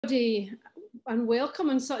And welcome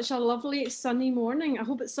on such a lovely sunny morning. I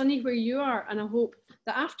hope it's sunny where you are, and I hope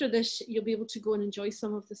that after this you'll be able to go and enjoy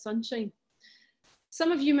some of the sunshine.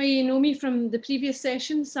 Some of you may know me from the previous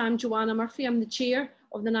sessions. I'm Joanna Murphy. I'm the chair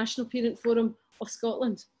of the National Parent Forum of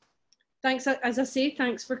Scotland. Thanks, as I say,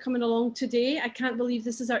 thanks for coming along today. I can't believe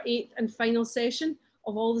this is our 8th and final session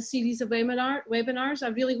of all the series of webinars. I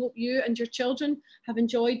really hope you and your children have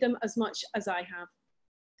enjoyed them as much as I have.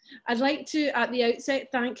 I'd like to, at the outset,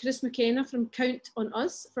 thank Chris McKenna from Count on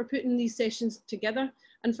Us for putting these sessions together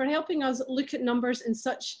and for helping us look at numbers in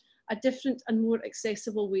such a different and more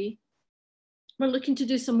accessible way. We're looking to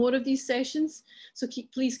do some more of these sessions, so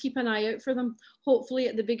please keep an eye out for them. Hopefully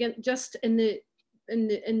at the beginning, just in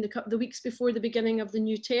the weeks before the beginning of the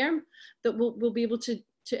new term, that we'll be able to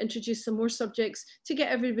introduce some more subjects to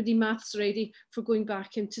get everybody maths ready for going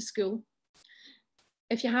back into school.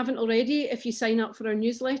 If you haven't already, if you sign up for our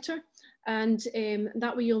newsletter, and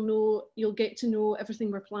that way you'll get to know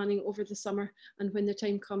everything we're planning over the summer and when the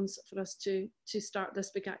time comes for us to start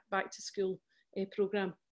this back to school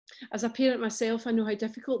programme. As a parent myself, I know how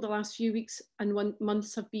difficult the last few weeks and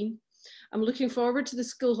months have been. I'm looking forward to the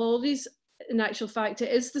school holidays. In actual fact,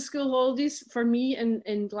 it is the school holidays for me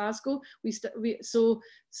in Glasgow.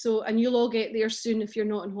 And you'll all get there soon if you're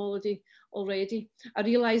not on holiday already. I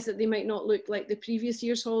realise that they might not look like the previous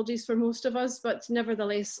year's holidays for most of us, but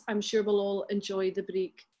nevertheless, I'm sure we'll all enjoy the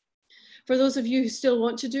break. For those of you who still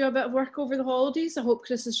want to do a bit of work over the holidays, I hope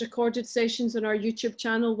Chris's recorded sessions on our YouTube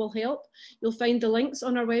channel will help. You'll find the links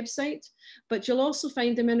on our website, but you'll also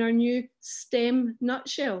find them in our new STEM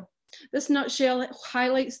nutshell. This nutshell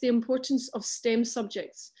highlights the importance of STEM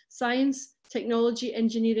subjects: science, technology,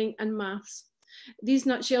 engineering, and maths. These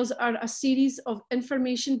nutshells are a series of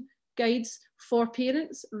information guides for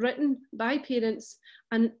parents, written by parents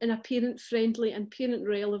and in a parent-friendly and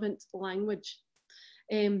parent-relevant language.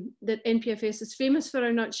 That NPFS is famous for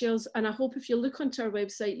our nutshells, and I hope if you look onto our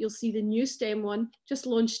website, you'll see the new STEM one just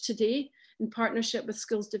launched today in partnership with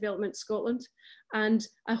Skills Development Scotland. And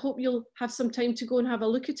I hope you'll have some time to go and have a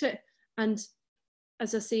look at it, and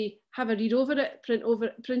as I say, have a read over it,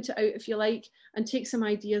 print it out if you like, and take some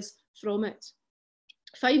ideas from it.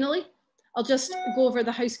 Finally, I'll just go over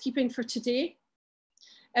the housekeeping for today.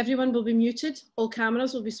 Everyone will be muted, all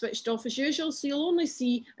cameras will be switched off as usual, so you'll only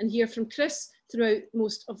see and hear from Chris throughout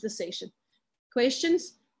most of the session.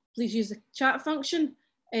 Questions, please use the chat function.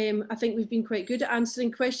 I think we've been quite good at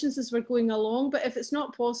answering questions as we're going along, but if it's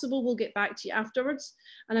not possible, we'll get back to you afterwards.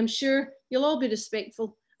 And I'm sure you'll all be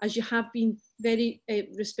respectful, as you have been very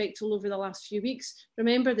respectful over the last few weeks.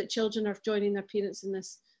 Remember that children are joining their parents in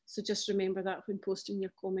this, so just remember that when posting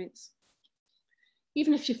your comments.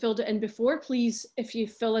 Even if you filled it in before, please, if you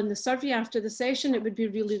fill in the survey after the session, it would be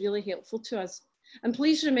really, really helpful to us. And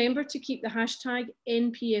please remember to keep the hashtag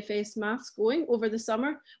NPFS Maths going over the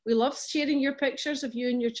summer. We love sharing your pictures of you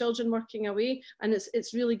and your children working away, and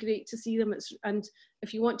it's really great to see them. And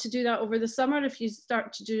if you want to do that over the summer, if you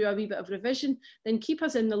start to do a wee bit of revision, then keep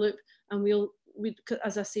us in the loop, and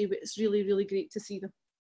as I say, it's really, really great to see them.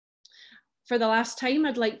 For the last time,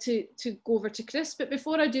 I'd like to go over to Chris, but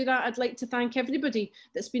before I do that, I'd like to thank everybody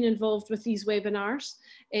that's been involved with these webinars,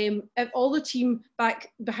 all the team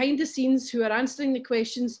back behind the scenes who are answering the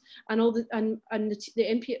questions, and all the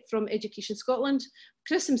NP from Education Scotland,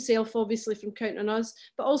 Chris himself obviously from Count on Us,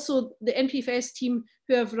 but also the NPFS team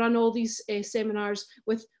who have run all these seminars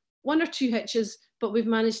with one or two hitches, but we've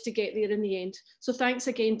managed to get there in the end. So thanks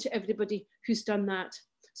again to everybody who's done that.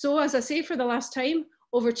 So as I say, for the last time,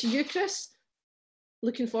 over to you, Chris.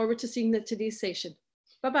 Looking forward to seeing today's session.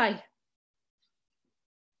 Bye-bye.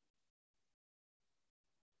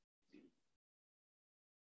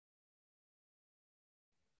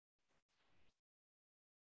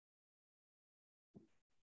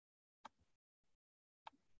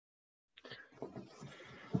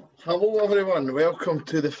 Hello everyone, welcome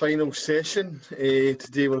to the final session.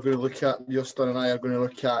 Today we're going to look at, Justin and I are going to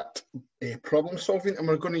look at problem solving, and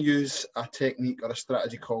we're going to use a technique or a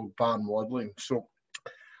strategy called bar modelling. So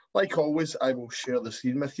like always, I will share the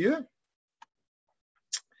screen with you.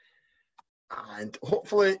 And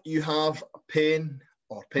hopefully you have a pen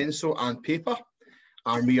or pencil and paper,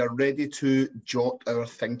 and we are ready to jot our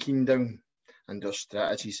thinking down and our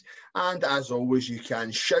strategies. And as always, you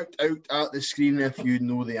can shout out at the screen if you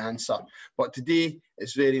know the answer. But today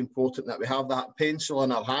it's very important that we have that pencil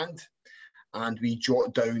in our hand and we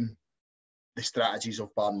jot down the strategies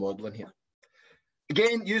of bar modelling here.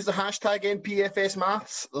 Again, use the hashtag NPFS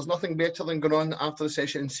Maths. There's nothing better than going on after the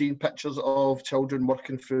session and seeing pictures of children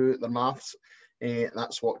working through their maths.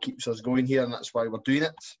 That's what keeps us going here, and that's why we're doing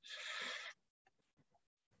it.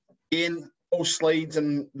 Again, All slides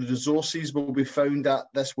and resources will be found at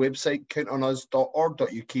this website,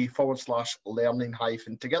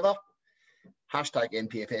 countonus.org.uk/learning-together. Hashtag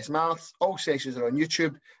NPFS Maths. All sessions are on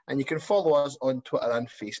YouTube, and you can follow us on Twitter and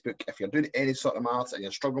Facebook. If you're doing any sort of maths and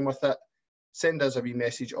you're struggling with it, send us a wee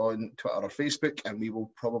message on Twitter or Facebook, and we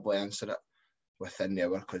will probably answer it within the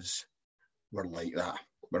hour, because we're like that.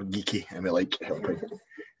 We're geeky and we like helping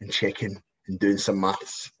and checking and doing some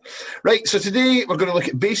maths. Right, so today we're going to look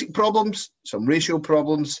at basic problems, some ratio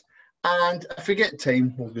problems, and if we get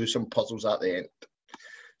time, we'll do some puzzles at the end.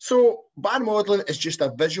 So bar modelling is just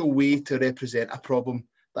a visual way to represent a problem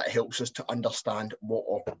that helps us to understand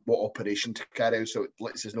what operation to carry out. So it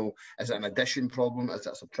lets us know, is it an addition problem, is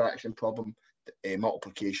it a subtraction problem,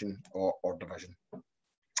 multiplication or division.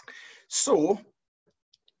 So,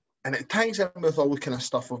 and it ties in with all the kind of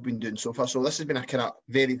stuff we've been doing so far. So this has been a kind of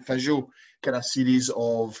very visual kind of series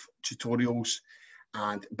of tutorials,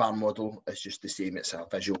 and bar model is just the same. It's a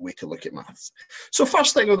visual way to look at maths. So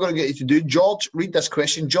first thing we're going to get you to do, George, read this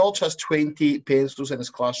question. George has 20 pencils in his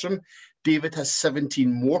classroom. David has 17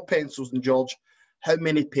 more pencils than George. How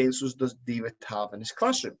many pencils does David have in his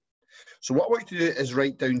classroom? So what I want you to do is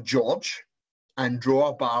write down George and draw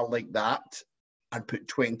a bar like that and put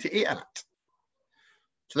 28 in it.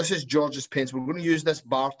 So this is George's pencil. We're going to use this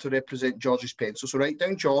bar to represent George's pencil. So write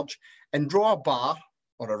down George and draw a bar,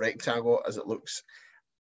 or a rectangle as it looks,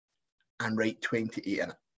 and write 28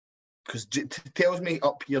 in it. Because it tells me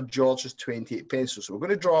up here George has 28 pencils. So we're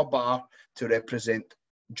going to draw a bar to represent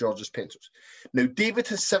George's pencils. Now David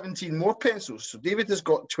has 17 more pencils. So David has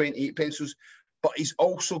got 28 pencils, but he's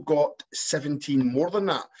also got 17 more than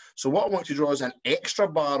that. So what I want to draw is an extra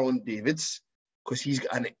bar on David's, because he's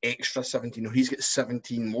got an extra 17, or he's got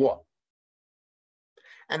 17 more.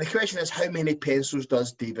 And the question is, how many pencils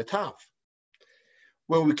does David have?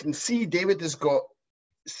 Well, we can see David has got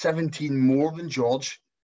 17 more than George.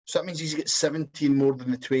 So that means he's got 17 more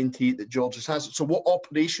than the 28 that George has. So what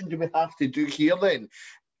operation do we have to do here then?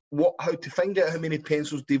 How to find out how many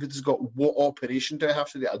pencils David has got? What operation do I have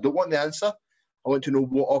to do? I don't want the answer. I want to know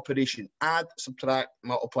what operation. Add, subtract,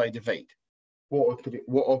 multiply, divide. What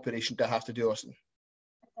operation do I have to do, Austin?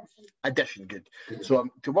 Addition, good. So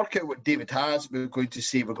to work out what David has, we're going to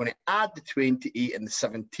say we're going to add the 28 and the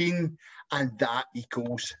 17, and that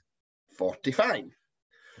equals 45.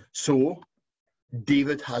 So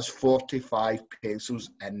David has 45 pencils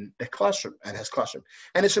in the classroom, in his classroom.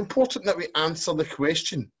 And it's important that we answer the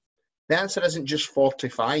question. The answer isn't just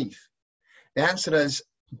 45. The answer is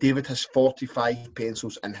David has 45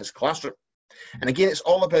 pencils in his classroom. And again, it's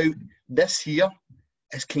all about this here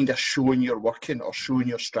is kind of showing your working or showing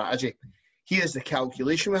your strategy. Here's the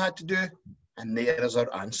calculation we had to do, and there is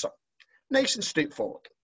our answer. Nice and straightforward.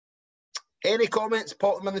 Any comments,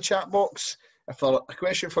 pop them in the chat box. If there's a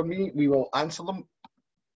question for me, we will answer them.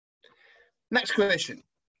 Next question.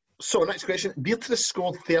 So next question, Beatrice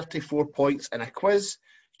scored 34 points in a quiz.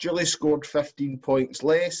 Julie scored 15 points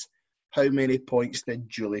less. How many points did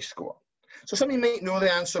Julie score? So some of you might know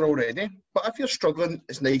the answer already, but if you're struggling,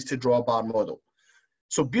 it's nice to draw a bar model.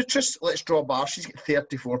 So Beatrice, let's draw a bar. She's got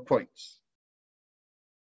 34 points.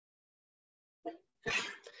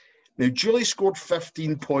 Now Julie scored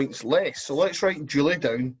 15 points less. So let's write Julie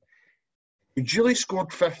down. Julie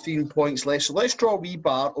scored 15 points less. So let's draw a wee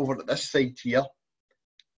bar over at this side here.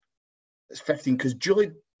 It's 15 because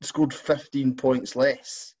Julie scored 15 points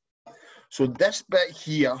less. So this bit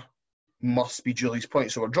here must be Julie's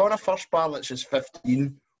point. So we're drawing a first bar which is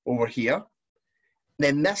 15 over here.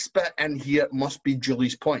 Then this bit in here must be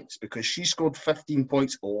Julie's points because she scored 15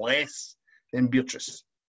 points less than Beatrice.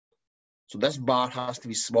 So this bar has to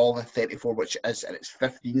be smaller than 34, which it is, and it's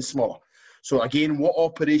 15 smaller. So again, what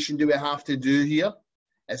operation do we have to do here?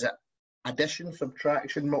 Is it addition,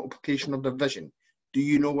 subtraction, multiplication, or division? Do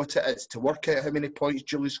you know what it is? To work out how many points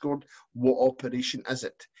Julie scored, what operation is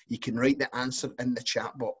it? You can write the answer in the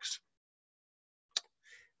chat box.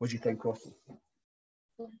 What do you think, Austin?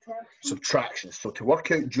 Subtraction. So to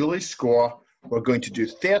work out Julie's score, we're going to do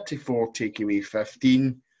 34 take away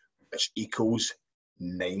 15, which equals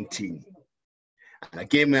 19. And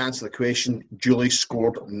again, we answer the question, Julie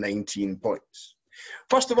scored 19 points.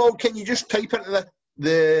 First of all, can you just type into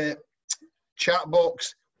the chat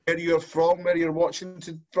box where you're from, where you're watching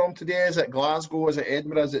from today? Is it Glasgow? Is it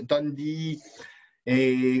Edinburgh? Is it Dundee?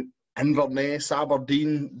 Inverness,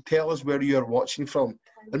 Aberdeen? Tell us where you're watching from.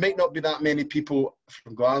 There might not be that many people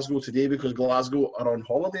from Glasgow today because Glasgow are on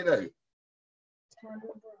holiday now.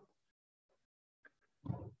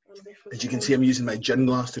 As you can see, I'm using my gin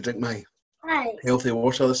glass to drink my healthy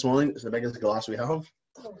water this morning. It's the biggest glass we have.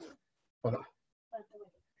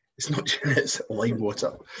 It's not gin, it's lime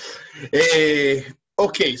water.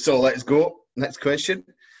 Okay, so let's go. Next question.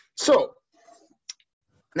 So,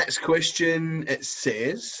 next question, it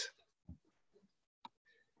says,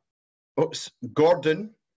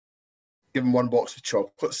 Gordon given 1 box of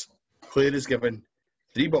chocolates. Claire is given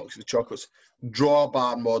 3 boxes of chocolates. Draw a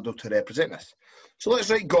bar model to represent this. So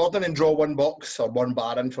let's write Gordon and draw 1 box or 1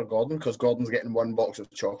 bar in for Gordon, because Gordon's getting 1 box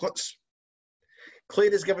of chocolates.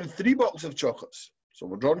 Claire is given 3 boxes of chocolates. So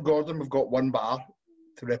we're drawing Gordon, we've got 1 bar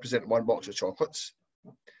to represent 1 box of chocolates.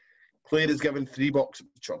 Claire is given 3 boxes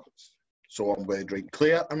of chocolates. So I'm going to draw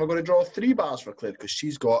Claire, and we're going to draw 3 bars for Claire, because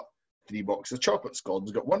she's got 3 boxes of chocolates.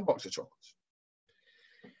 Gordon's got 1 box of chocolates.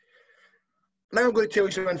 Now I'm going to tell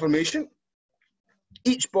you some information.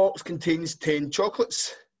 Each box contains 10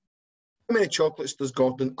 chocolates. How many chocolates does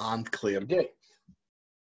Gordon and Claire get?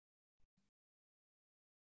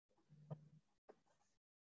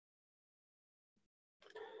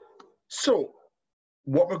 So,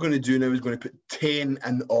 what we're going to do now is going to put 10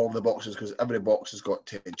 in all the boxes, because every box has got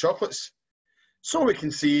 10 chocolates. So we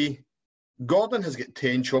can see Gordon has got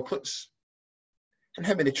 10 chocolates. And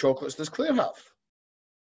how many chocolates does Claire have?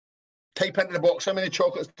 Type into the box, how many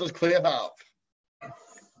chocolates does Claire have?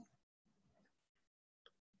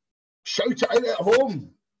 Shout it out at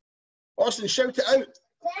home. Austin, shout it out.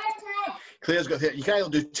 Claire's got 30. You can either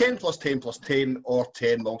do 10 plus 10 plus 10 or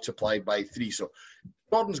 10 multiplied by 3. So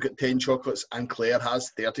Gordon's got 10 chocolates and Claire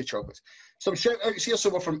has 30 chocolates. Some shout outs here. So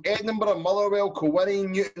we're from Edinburgh, Motherwell, Kilwinning,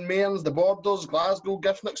 Newton Mearns, the Borders, Glasgow,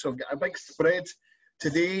 Giffnock. So we've got a big spread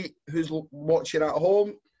today. Who's watching at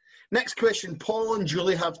home? Next question. Paul and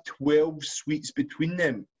Julie have 12 sweets between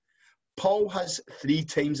them. Paul has 3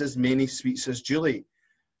 times as many sweets as Julie.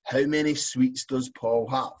 How many sweets does Paul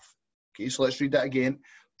have? Okay, so let's read that again.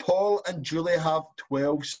 Paul and Julie have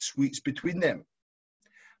 12 sweets between them.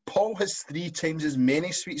 Paul has 3 times as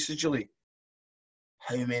many sweets as Julie.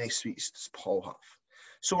 How many sweets does Paul have?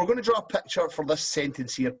 So we're going to draw a picture for this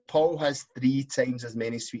sentence here. Paul has 3 times as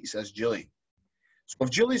many sweets as Julie. So if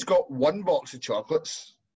Julie's got 1 box of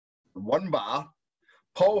chocolates, 1 bar,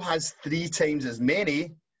 Paul has 3 times as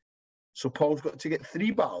many, so Paul's got to get 3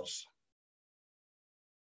 bars.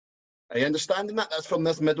 Are you understanding that? That's from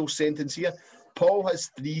this middle sentence here. Paul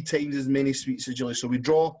has 3 times as many sweets as Julie. So we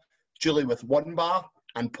draw Julie with 1 bar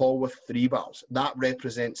and Paul with 3 bars. That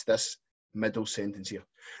represents this middle sentence here.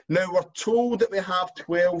 Now we're told that we have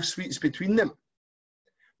 12 sweets between them.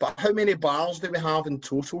 But how many bars do we have in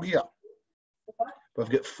total here? We've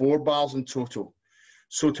got 4 bars in total.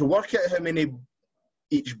 So to work out how many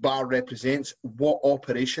each bar represents, what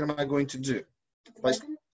operation am I going to do? Let's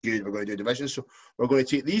good, we're going to do division. So we're going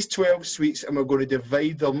to take these 12 sweets and we're going to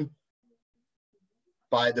divide them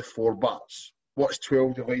by the 4 bars. What's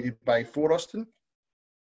 12 divided by 4, Austin?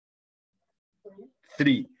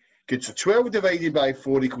 3. Good, so 12 divided by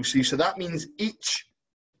 4 equals 3. So that means each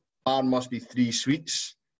bar must be 3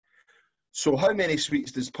 sweets. So how many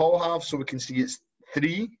sweets does Paul have? So we can see it's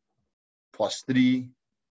 3 plus 3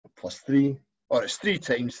 plus 3, or it's 3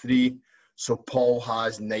 times 3. So Paul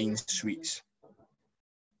has 9 sweets.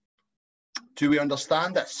 Do we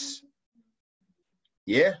understand this?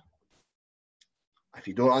 Yeah? If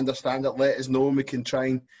you don't understand it, let us know and we can try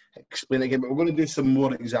and explain it again. But we're going to do some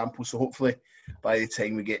more examples. So hopefully by the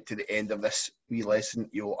time we get to the end of this wee lesson,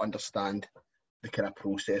 you'll understand the kind of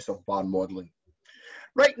process of bar modelling.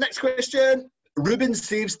 Right, next question. Ruben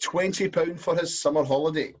saves £20 for his summer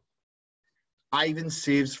holiday. Ivan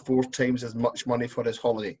saves 4 times as much money for his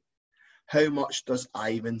holiday. How much does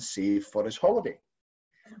Ivan save for his holiday?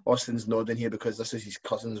 Austin's nodding here because this is his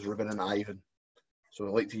cousins, Ruben and Ivan. So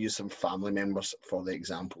I'd like to use some family members for the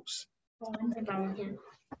examples.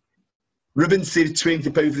 Ruben saves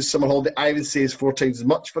 £20 for his summer holiday. Ivan saves 4 times as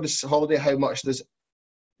much for his holiday. How much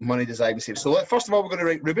money does Ivan save? So first of all, we're going to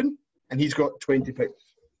write Ruben, and he's got £20.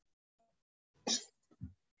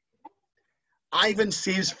 Ivan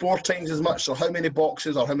saves 4 times as much. So how many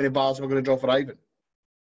boxes or how many bars are we going to draw for Ivan?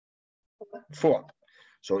 4.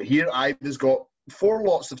 So here Ivan's got 4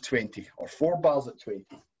 lots of 20, or 4 bars at 20.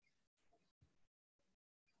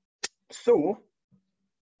 So,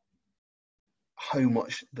 how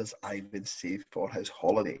much does Ivan save for his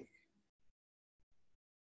holiday?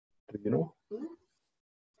 Do you know?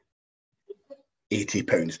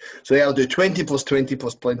 £80. So I'll do 20 plus 20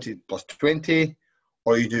 plus 20 plus 20,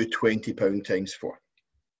 or you do £20 times 4.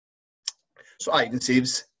 So Ivan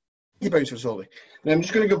saves £80 for his holiday. Now I'm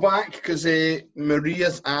just going to go back because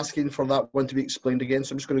Maria's asking for that one to be explained again.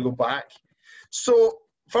 So I'm just going to go back. So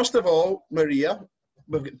first of all, Maria,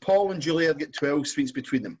 we've got Paul and Julie have got 12 sweets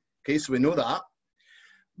between them. Okay, so we know that.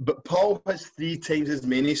 But Paul has 3 times as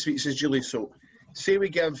many sweets as Julie. So say we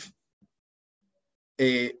give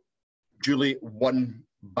Julie one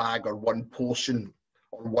bag or one portion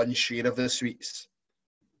or one share of the sweets.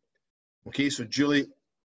 Okay, so Julie,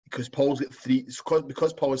 because Paul's got three,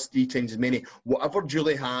 because Paul has 3 times as many, whatever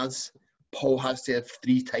Julie has, Paul has to have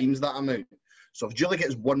 3 times that amount. So if Julie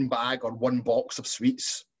gets one bag or one box of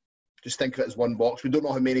sweets, just think of it as one box. We don't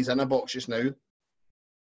know how many's in a box just now.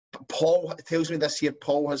 But Paul tells me this here,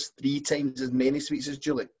 Paul has 3 times as many sweets as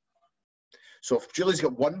Julie. So if Julie's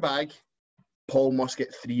got one bag, Paul must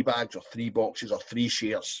get 3 bags or 3 boxes or 3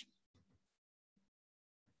 shares.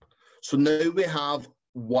 So now we have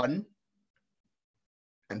 1,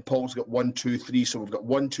 and Paul's got 1, 2, 3. So we've got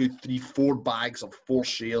 1, 2, 3, 4 bags of 4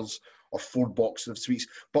 shares or 4 boxes of sweets.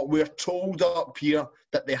 But we're told up here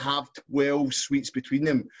that they have 12 sweets between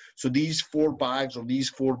them. So these 4 bags or these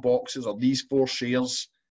 4 boxes or these 4 shares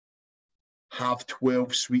have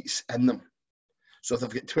 12 sweets in them. So if they've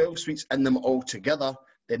got 12 sweets in them all together,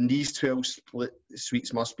 then these 12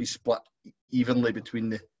 sweets must be split evenly between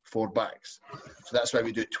the 4 bags. So that's why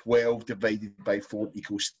we do 12 divided by 4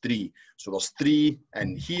 equals 3. So there's 3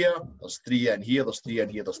 in here, there's 3 in here, there's 3 in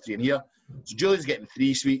here, there's 3 in here. So Julie's getting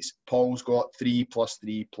 3 sweets, Paul's got 3 plus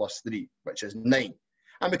 3 plus 3, which is 9.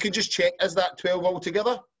 And we can just check, is that 12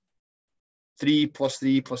 altogether? 3 plus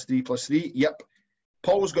 3 plus 3 plus 3, yep.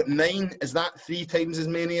 Paul's got 9, is that 3 times as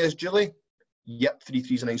many as Julie? Yep, 3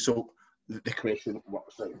 3s are 9, so the question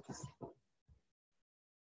works out.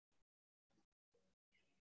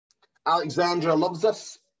 Alexandra loves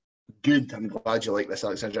this. Good, I'm glad you like this,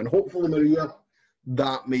 Alexandra. And hopefully, Maria,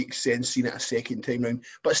 that makes sense seeing it a second time round.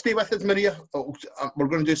 But stay with us, Maria. We're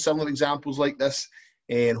going to do similar examples like this,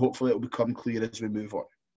 and hopefully it will become clear as we move on.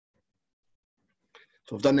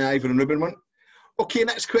 So I've done the Ivan and Ruben one. Okay,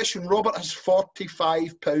 next question. Robert has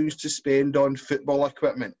 £45 to spend on football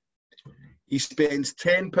equipment. He spends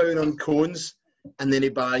 £10 on cones, and then he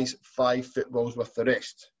buys 5 footballs with the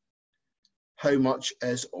rest. How much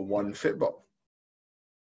is 1 football?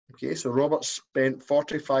 Okay, so Robert spent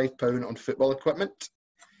 £45 on football equipment.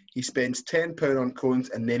 He spends £10 on cones,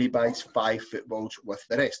 and then he buys 5 footballs with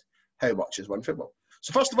the rest. How much is 1 football?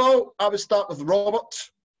 So first of all, I would start with Robert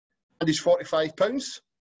and his £45.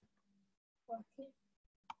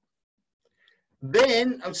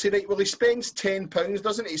 Then I would say, right, well, he spends £10,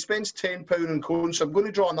 doesn't he? He spends £10 on cones, so I'm going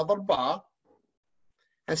to draw another bar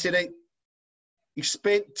and say, right, he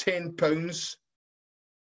spent £10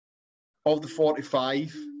 of the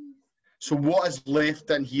 45. So what is left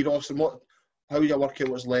in here, Austin? How do you work out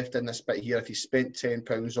what's left in this bit here? If he spent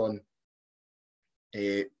 £10 on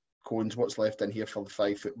cones, what's left in here for the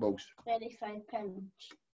 5 footballs? £35.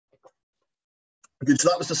 Good, so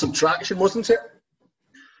that was the subtraction, wasn't it?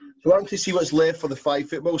 So I want to see what's left for the 5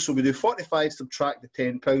 footballs. So we do 45 subtract the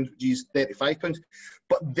 £10, which is £35.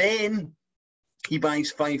 But then he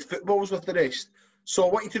buys 5 footballs with the rest. So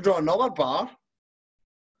I want you to draw another bar.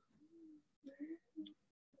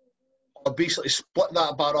 I'll basically split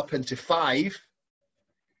that bar up into 5,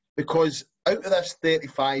 because out of this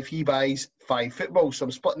 35, he buys 5 footballs. So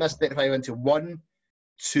I'm splitting this 35 into 1,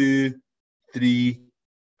 2, 3,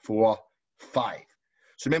 4, 5.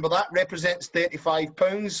 So remember, that represents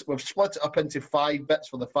 £35. We've split it up into 5 bits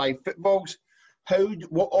for the 5 footballs.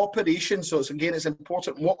 What operation, so it's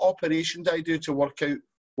important, what operation do I do to work out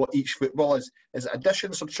what each football is? Is it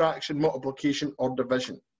addition, subtraction, multiplication, or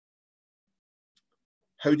division?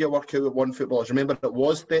 How do you work out what 1 football is? Remember, it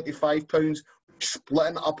was £35,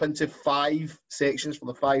 splitting it up into 5 sections for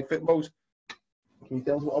the 5 footballs. Can you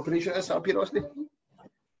tell us what operation it is, out of curiosity?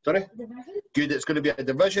 Sorry? Division. Good, it's going to be a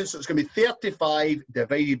division, so it's going to be 35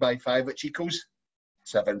 divided by 5, which equals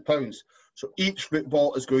 £7. So each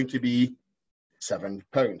football is going to be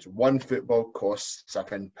 £7. 1 football costs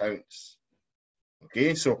 £7.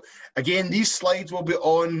 Okay, so again, these slides will be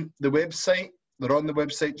on the website. They're on the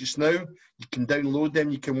website just now. You can download them,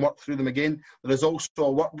 you can work through them again. There is also a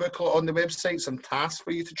workbook on the website, some tasks for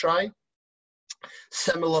you to try,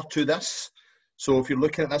 similar to this. So if you're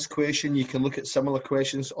looking at this question, you can look at similar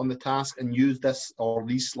questions on the task and use this or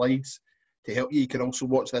these slides to help you. You can also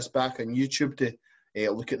watch this back on YouTube to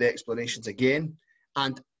look at the explanations again.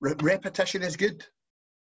 And repetition is good.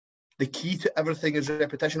 The key to everything is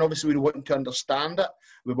repetition. Obviously, we want to understand it.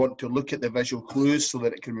 We want to look at the visual clues so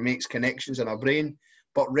that it can make connections in our brain.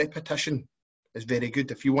 But repetition is very good.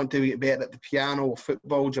 If you want to get better at the piano, or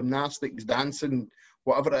football, gymnastics, dancing,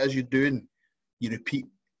 whatever it is you're doing, you repeat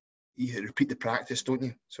the practice, don't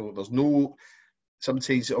you? So there's no,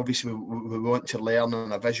 sometimes obviously we want to learn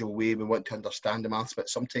in a visual way, we want to understand the maths, but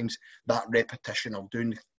sometimes that repetition of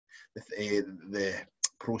doing the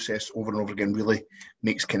process over and over again really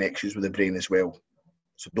makes connections with the brain as well.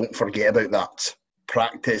 So don't forget about that.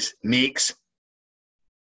 practice makes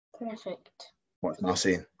perfect. What's my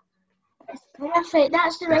saying? It's perfect.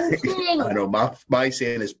 That's the right thing. I know, my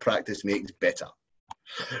saying is practice makes better.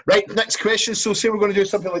 Right, next question. So say we're going to do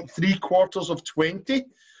something like 3/4 of 20.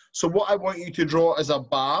 So what I want you to draw is a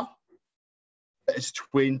bar that is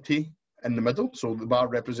 20 in the middle. So the bar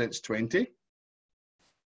represents 20.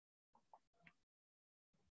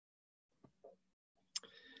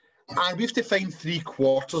 And we have to find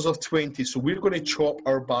 3/4 of 20. So we're going to chop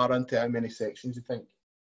our bar into how many sections, you think?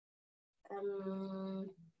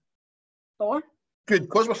 4. Good.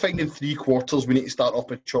 Because we're finding 3/4, we need to start off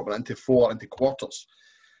by chopping it into 4 into quarters.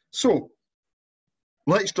 So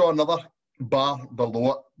let's draw another bar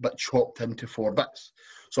below it, but chopped into 4 bits.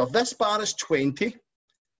 So if this bar is 20,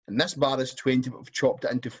 and this bar is 20, but we've chopped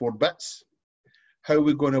it into 4 bits, how are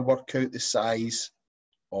we going to work out the size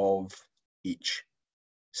of each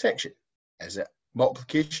section? Is it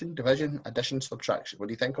multiplication, division, addition, subtraction? What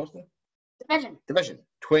do you think, Austin? Division. Division.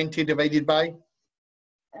 20 divided by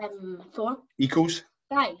 4 equals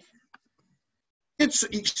 5. Good. So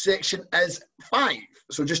each section is 5.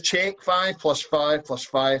 So just check 5 plus 5 plus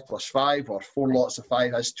 5 plus 5, or 4 lots of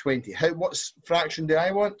 5 is 20. What fraction do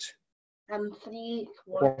I want?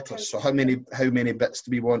 3/4. So how many bits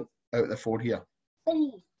do we want out of the 4 here?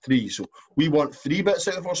 3. 3. So we want 3 bits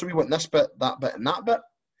out of the 4. So we want this bit, and that bit.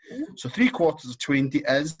 So 3/4 of 20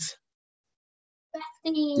 is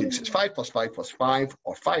 15. it's 5 plus 5 plus 5,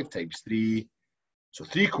 or 5 times 3. So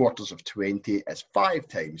 3/4 of 20 is 5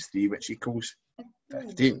 times 3, which equals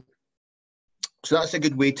 15. So that's a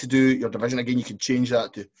good way to do your division. Again, you can change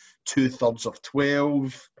that to 2/3 of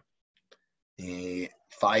 12,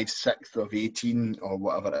 5/6 of 18, or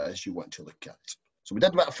whatever it is you want to look at. So we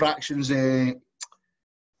did a bit of fractions.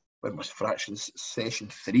 When was fractions? Session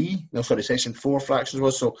 3? No, sorry, session 4 fractions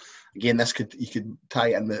was. So again, you could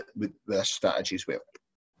tie in with this strategy as well.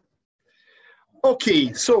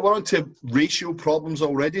 Okay, so we're on to ratio problems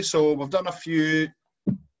already. So we've done a few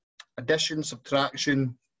addition,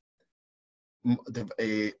 subtraction,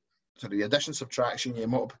 addition, subtraction,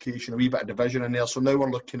 multiplication, a wee bit of division in there. So now we're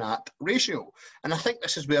looking at ratio. And I think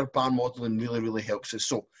this is where bar modelling really helps us.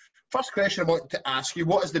 So first question I want to ask you,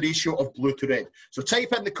 what is the ratio of blue to red? So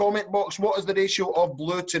type in the comment box, what is the ratio of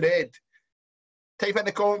blue to red? Type in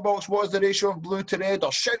the comment box, what is the ratio of blue to red?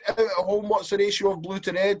 Or shout out at home, what's the ratio of blue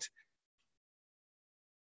to red?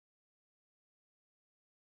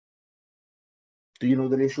 Do you know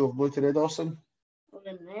the ratio of blue to red, Austin?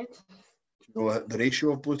 Red. Do you know the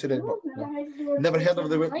ratio of blue to red? No, Never heard of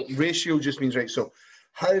the ratio, just means, right, so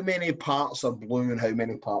how many parts are blue and how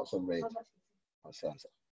many parts are red? That's the answer.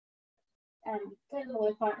 2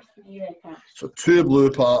 blue parts, 3 red parts. So 2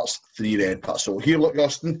 blue parts, 3 red parts. So here, look,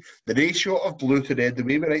 Austin, the ratio of blue to red, the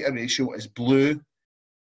way we write a ratio is blue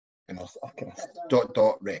and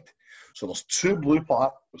dot red. So there's 2 blue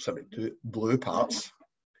parts,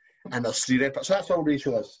 and there's 3 red parts. So that's all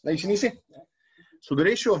ratio is. Nice and easy. So the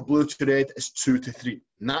ratio of blue to red is 2 to 3.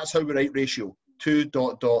 And that's how we write ratio,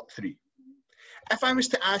 2.3. If I was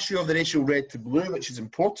to ask you of the ratio red to blue, which is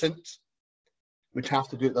important, we'd have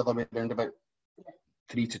to do it the other way around, about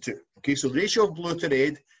 3 to 2. Okay, so the ratio of blue to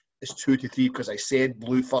red is 2 to 3 because I said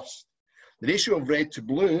blue first. The ratio of red to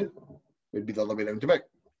blue would be the other way around about.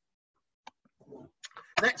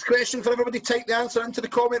 Next question for everybody, type the answer into the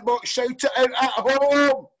comment box, shout it out at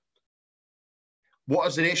home. What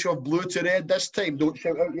is the ratio of blue to red this time? Don't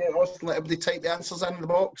shout out yet, Austin, let everybody type the answers in the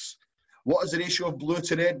box. What is the ratio of blue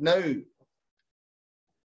to red now?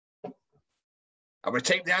 Are we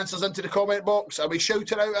type the answers into the comment box? Are we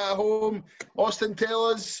shouting out at home? Austin, tell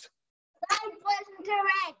us. 5 blues and 2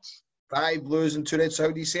 reds. 5 blues and 2 reds. So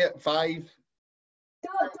how do you say it? 5?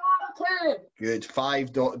 2.2. Good.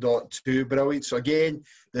 5.2. Brilliant. So again,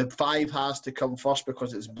 the 5 has to come first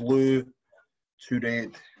because it's blue to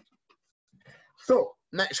red. So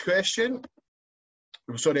next question.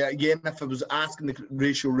 Sorry, again, if I was asking the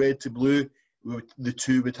ratio red to blue, the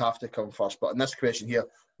 2 would have to come first. But in this question here,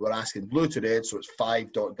 we're asking blue to red, so it's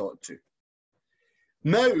 5.2.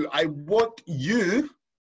 Now, I want you to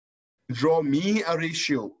draw me a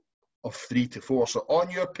ratio of 3 to 4. So on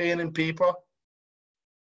your pen and paper,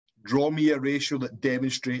 draw me a ratio that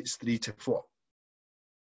demonstrates 3 to 4.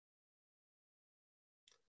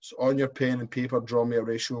 So on your pen and paper, draw me a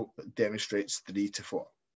ratio that demonstrates 3 to 4.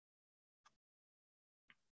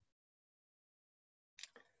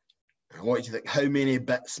 I want you to think, how many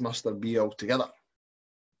bits must there be altogether?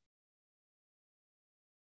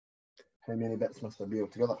 How many bits must there be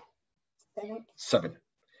altogether? 7.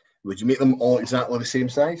 Would you make them all exactly the same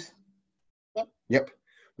size? Yep. Yep.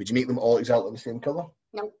 Would you make them all exactly the same colour?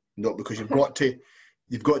 No. No, because you've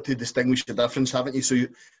you've got to distinguish the difference, haven't you? So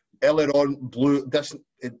earlier on, blue, this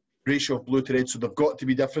ratio of blue to red, so they've got to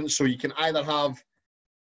be different. So you can either have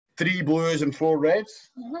 3 blues and 4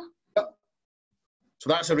 reds. Yep. So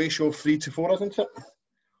that's a ratio of 3 to 4, isn't it?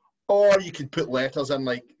 Or you could put letters in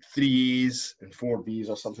like 3 A's and 4 B's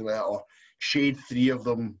or something like that, or shade 3 of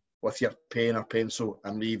them with your pen or pencil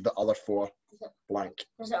and leave the other 4 blank.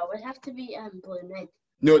 Does it always have to be blue and red?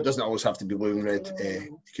 No, it doesn't always have to be blue and red.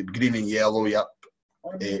 You could green and yellow, yep.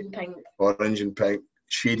 Orange and pink. Orange and pink.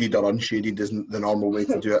 Shaded or unshaded isn't the normal way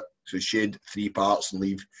to do it. So shade 3 parts and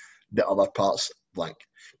leave the other parts blank.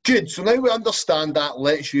 Good, so now we understand that.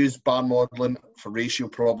 Let's use bar modelling for ratio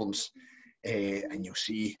problems. And you'll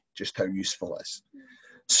see just how useful it is.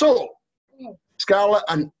 So, Scarlett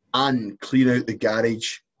and Anne clean out the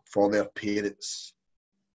garage for their parents.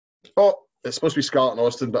 Oh, it's supposed to be Scarlett and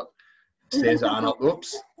Austin, but it says Anne up.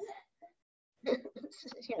 Oops.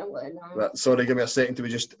 Sorry, give me a second to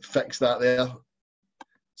just fix that there.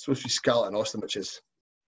 It's supposed to be Scarlett and Austin, which is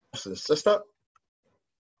Austin's sister.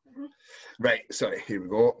 Right, sorry, here we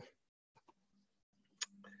go.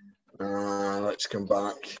 Let's come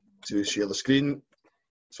back to share the screen.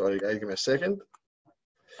 Sorry guys, give me a second.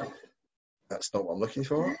 That's not what I'm looking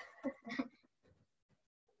for.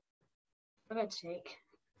 For God's sake.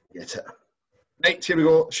 Get it. Right, here we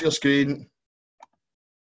go, share screen.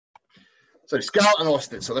 Sorry, Scarlett and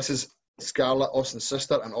Austin. So this is Scarlett, Austin's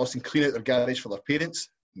sister, and Austin clean out their garage for their parents,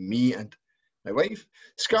 me and my wife.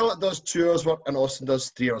 Scarlett does 2 hours work and Austin does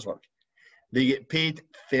 3 hours work. They get paid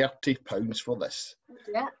 £30 for this.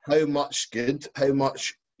 Yeah. How much good? How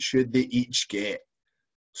much should they each get?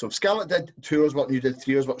 So if Scarlett did 2 hours work and you did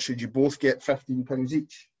 3 hours work, should you both get £15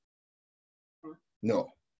 each? No,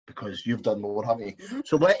 because you've done more, haven't you?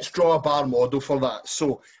 So let's draw a bar model for that.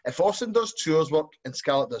 So if Austin does 2 hours work and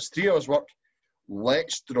Scarlett does 3 hours work,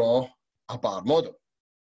 let's draw a bar model.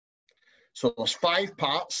 So there's 5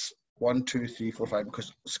 parts, 1, 2, 3, 4, 5,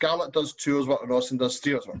 because Scarlett does 2 hours work and Austin does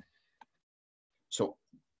 3 hours work. So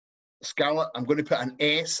Scarlett, I'm going to put an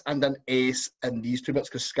S and an S in these 2 bits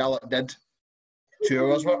because Scarlett did 2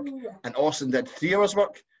 hours work and Austin did 3 hours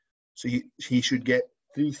work. So he should get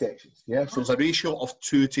 3 sections. Yeah, so there's a ratio of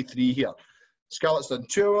 2 to 3 here. Scarlett's done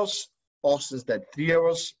 2 hours, Austin's did 3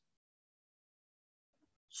 hours.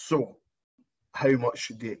 So how much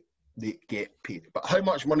should they get paid? But how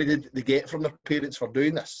much money did they get from their parents for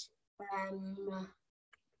doing this?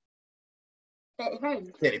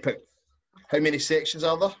 £30. £30. How many sections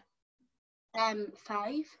are there?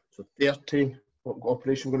 5. So 30. What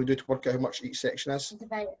operation we're going to do to work out how much each section is?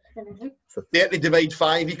 Divide. So 30 divide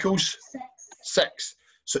 5 equals? 6. 6.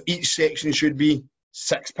 So each section should be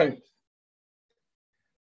 £6.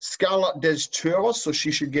 Scarlett does 2 hours, so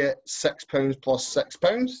she should get £6 plus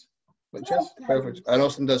 £6, which is £12. And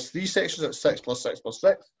Austin does 3 sections, that's 6 plus 6 plus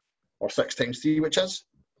 6, or 6 times 3, which is?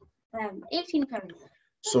 £18.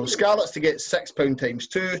 So Scarlett's to get £6 times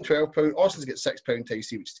 2, £12. Austin's to get £6 times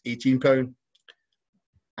 3, which is £18.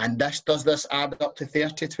 And does this add up to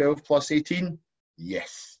 30, 12 plus 18?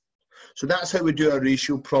 Yes. So that's how we do a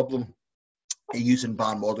ratio problem using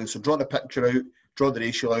bar modelling. So draw the picture out, draw the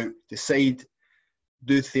ratio out, decide,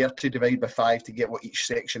 do 30 divide by 5 to get what each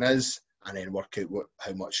section is, and then work out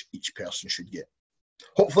how much each person should get.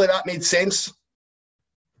 Hopefully that made sense.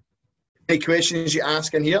 Any questions you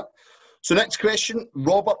ask in here? So next question,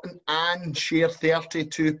 Robert and Anne share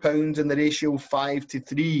 £32 in the ratio 5 to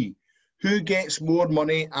 3. Who gets more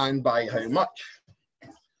money and by how much?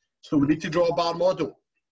 So we need to draw a bar model.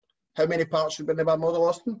 How many parts should be in the bar model,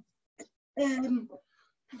 Austin? 8.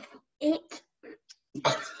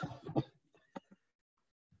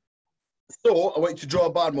 So I want to draw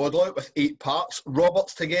a bar model out with 8 parts.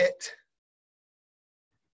 Robert's to get...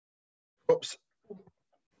 Oops.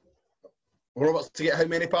 Robert's to get how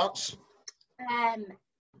many parts? 5.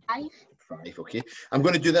 5, okay. I'm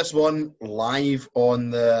going to do this one live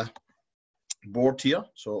on the board here.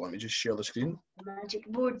 So let me just share the screen. The magic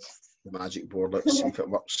board. The magic board, let's see if it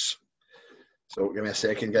works. So give me a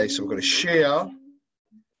second, guys. So we're going to share.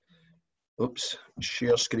 Oops,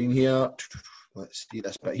 share screen here. Let's see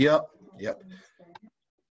this bit here. Yep.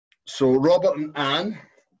 So Robert and Anne,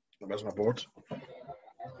 where's my board?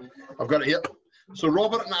 I've got it here. So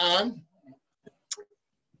Robert and Anne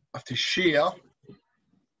have to share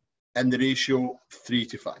in the ratio 3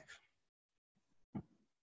 to 5.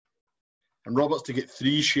 And Robert's to get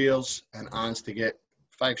 3 shares and Anne's to get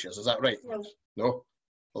 5 shares. Is that right? No. No?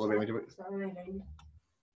 All the way around.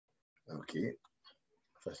 Okay.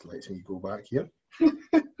 First, let's see you go back here.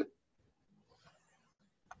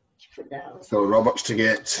 So Robert's to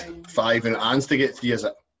get 5 and Anne's to get 3, is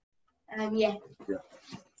it? Yeah.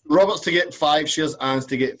 Robert's to get 5 shares, Anne's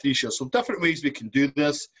to get 3 shares. So different ways we can do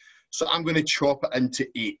this. So I'm going to chop it into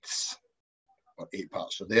 8s, or 8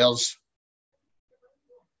 parts. So there's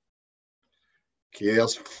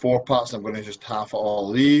 4 parts. I'm going to just half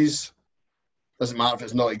all these. Doesn't matter if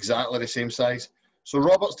it's not exactly the same size. So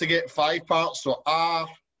Robert's to get 5 parts. So R.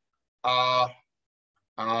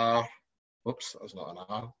 Oops, that's not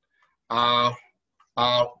an R.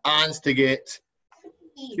 Anne's to get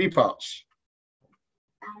 3 parts.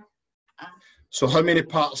 So how many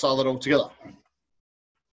parts are there altogether?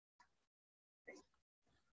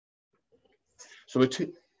 So we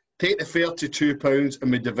take the £32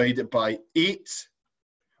 and we divide it by 8,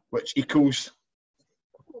 which equals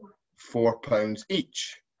 £4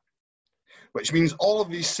 each, which means all of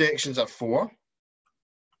these sections are 4.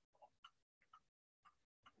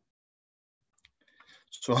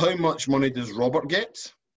 So how much money does Robert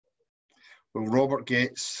get? Well, Robert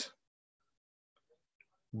gets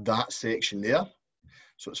that section there.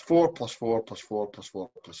 So it's 4 plus 4 plus 4 plus 4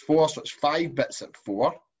 plus 4. So it's 5 bits at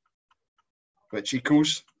 4, which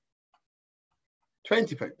equals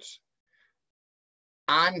 £20.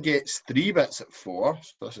 Anne gets 3 bits at 4.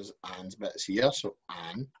 So this is Anne's bits here. So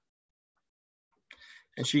Anne.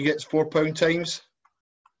 And she gets £4 times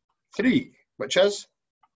 3, which is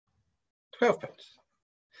 £12.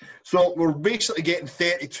 So we're basically getting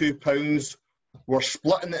 £32. We're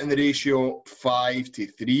splitting it in the ratio 5 to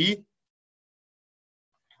 3.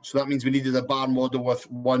 So that means we needed a bar model with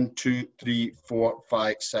 1, 2, 3, 4,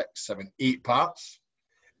 5, 6, 7, 8 parts.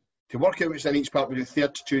 To work out which in each part, we do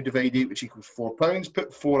 32 divide 8, which equals £4.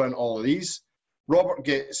 Put 4 in all of these. Robert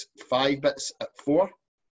gets 5 bits at 4,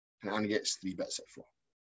 and Anne gets 3 bits at 4.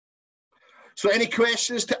 So any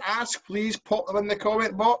questions to ask, please pop them in the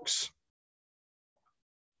comment box.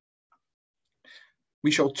 We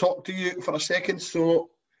shall talk to you for a second. So,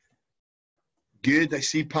 good. I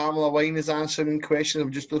see Pamela Wine is answering questions.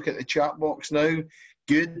 I'm just looking at the chat box now.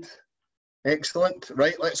 Good. Excellent.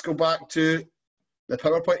 Right, let's go back to the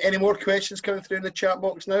PowerPoint. Any more questions coming through in the chat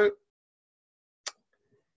box now?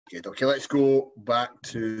 Good. Okay, let's go back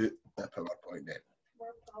to the PowerPoint then.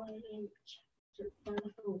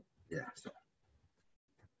 Yeah.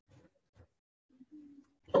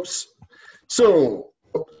 Oops. So,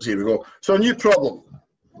 here we go. So a new problem.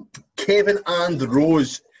 Kevin and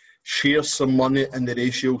Rose share some money in the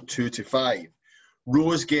ratio 2 to 5.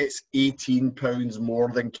 Rose gets £18 more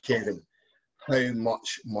than Kevin. How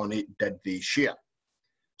much money did they share?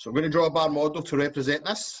 So I'm going to draw a bar model to represent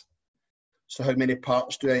this. So how many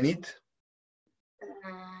parts do I need?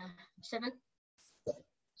 7.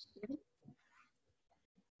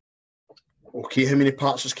 Okay, how many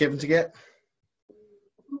parts does Kevin to get?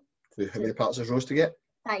 How many parts does Rose to get?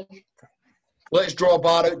 5. Let's draw a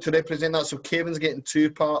bar out to represent that. So Kevin's getting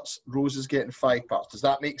 2 parts, Rose is getting 5 parts. Does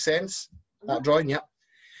that make sense? That drawing, yeah.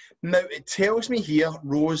 Now it tells me here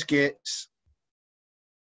Rose gets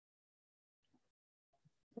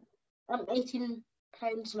 £18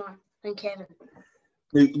 more than Kevin.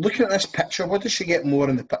 Now looking at this picture, what does she get more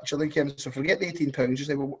in the picture than Kevin? So forget the £18,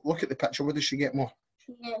 just well, look at the picture, what does she get more?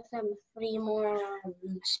 She gets 3 more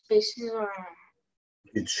spaces or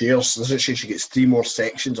Good shares, doesn't she? She gets 3 more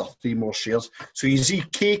sections or 3 more shares. So you see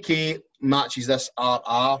KK matches this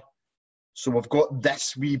RR. So we've got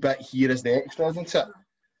this wee bit here as the extra, isn't it?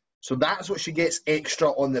 So that's what she gets extra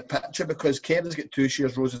on the picture because Kevin's got 2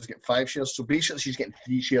 shares, Rose has got 5 shares. So basically she's getting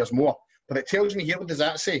 3 shares more. But it tells me here, what does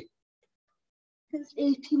that say? It's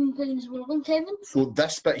 £18 more than Kevin. So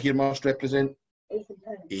this bit here must represent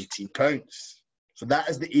 £18. So that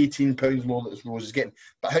is the £18 more that Rose is getting.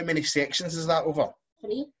 But how many sections is that over?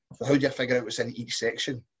 3. So how do you figure out what's in each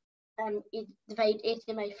section? You divide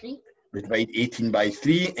 18 by 3. We divide 18 by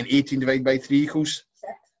 3, and 18 divided by 3 equals?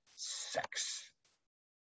 6.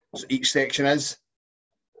 So each section is?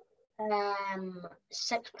 £6.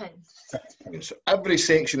 £6. So every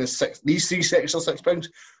section is 6. These 3 sections are £6,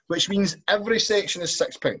 which means every section is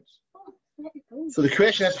 £6. So the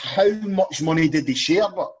question is, how much money did they share?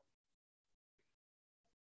 But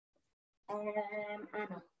I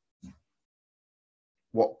know.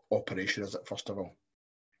 what operation is it, first of all?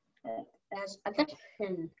 As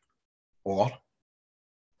addition. Or?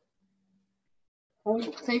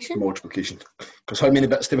 Multiplication. Multiplication. Because how many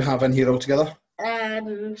bits do we have in here altogether?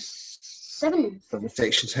 7. 7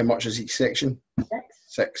 sections. How much is each section?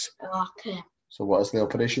 6. Okay. So what is the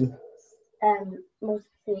operation?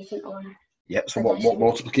 Multiplication or Yep, so what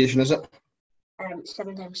multiplication is it?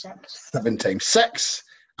 7 times 6. 7 times 6.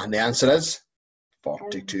 And the answer is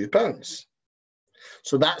 £42.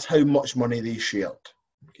 So that's how much money they shared.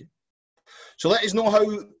 Okay. So let us know how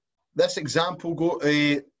this example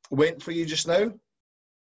went for you just now.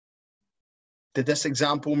 Did this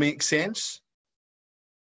example make sense?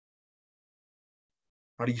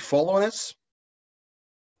 Are you following us?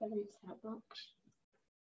 You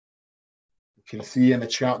can see in the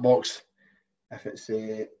chat box if it's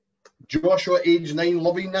Joshua, age 9,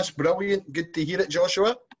 loving this. Brilliant. Good to hear it,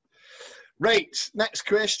 Joshua. Right, next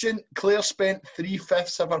question. Claire spent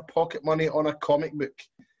 3/5 of her pocket money on a comic book.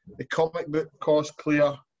 The comic book cost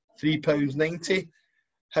Claire £3.90.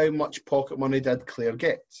 How much pocket money did Claire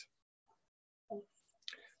get?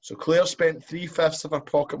 So Claire spent 3/5 of her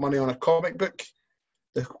pocket money on a comic book.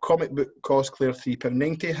 The comic book cost Claire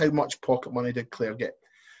 £3.90. How much pocket money did Claire get?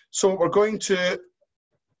 So we're going to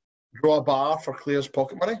draw a bar for Claire's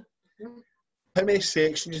pocket money. How many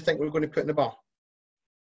sections do you think we're going to put in the bar?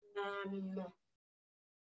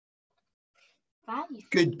 5.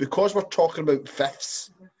 Good, because we're talking about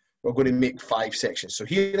fifths, we're going to make 5 sections. So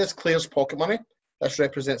here is Claire's pocket money. This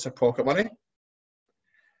represents her pocket money.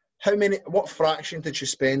 What fraction did she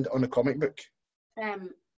spend on the comic book?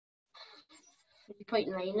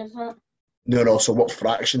 3.9 is it? No, so what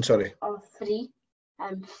fraction, sorry? Or 3.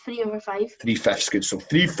 3/5. 3/5, good. So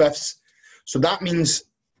 3/5. So that means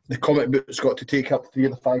the comic book's got to take up 3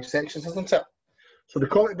 of the 5 sections, isn't it? So the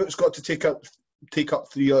comic book's got to take up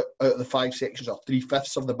 3 out of the 5 sections, or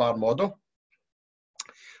 3/5 of the bar model.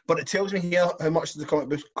 But it tells me here how much does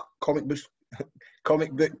the comic book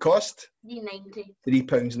cost? £3.90.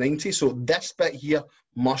 £3.90. So this bit here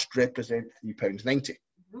must represent £3.90.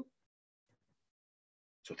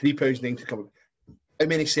 So £3.90 comic book. How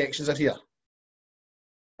many sections are here?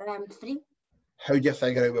 3. How do you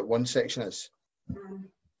figure out what one section is?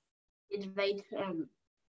 You divide.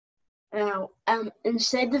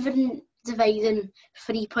 Instead of dividing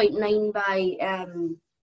 3.9 by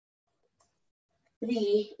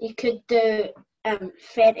 3, you could do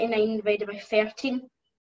 39 divided by 13.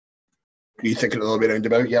 You think it all the way round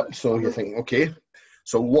about, yep. So you think, okay.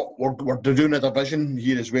 So what we're doing a division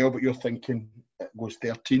here as well, but you're thinking it goes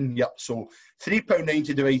 13, yep. So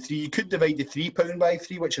 £3.90 divide 3. You could divide the £3 by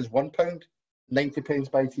 3, which is £1. 90 pence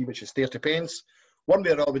by 3, which is 30 pence. One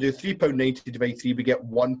way or another, we do £3.90 divide 3, we get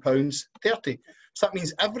 £1.30. So that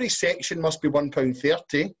means every section must be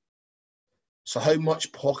 £1.30. So how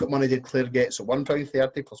much pocket money did Claire get? So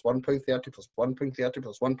 £1.30 plus £1.30 plus £1.30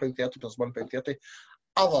 plus £1.30 plus £1.30.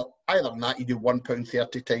 Either than that, you do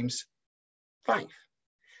 £1.30 times 5.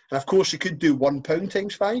 And of course, you could do £1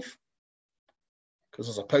 times 5, because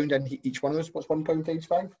there's a pound in each one of those. What's £1 times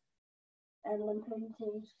 5? And £1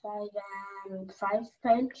 times 5,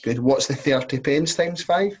 £5. Good. What's the 30 pence times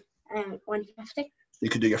 5? £1.50. You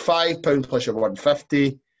could do your £5 plus your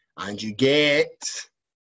 £1.50, and you get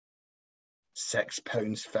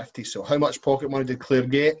 £6.50. So how much pocket money did Claire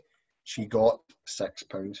get? She got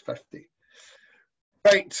 £6.50.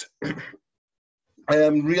 Right. I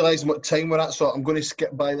am realising what time we're at, so I'm going to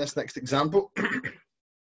skip by this next example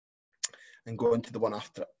and go into the one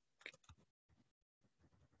after it.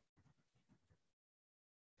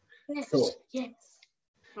 Yes, So, yes.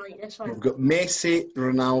 Right, this one. We've got Messi,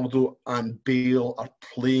 Ronaldo and Bale are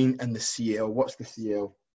playing in the CL. What's the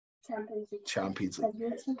CL? Champions League.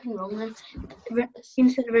 There's something wrong there.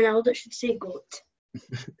 Instead of Ronaldo, it should say GOAT.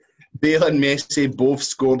 Bale and Messi both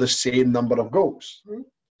score the same number of goals. Mm-hmm.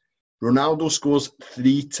 Ronaldo scores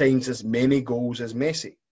 3 times as many goals as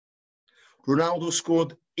Messi. Ronaldo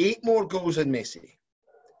scored 8 more goals than Messi.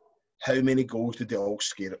 How many goals did they all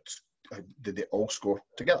score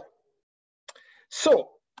together? So,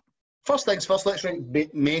 first things first, let's write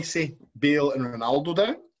Messi, Bale and Ronaldo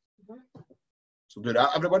down. Mm-hmm. So do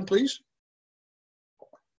that, everyone, please.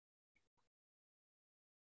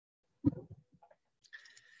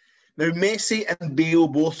 Now, Messi and Bale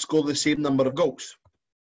both score the same number of goals.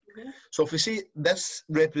 Mm-hmm. So if we see this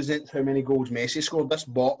represents how many goals Messi scored, this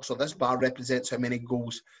box or this bar represents how many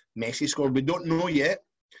goals Messi scored. We don't know yet,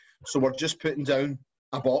 so we're just putting down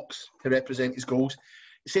a box to represent his goals.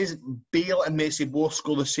 It says Bale and Messi both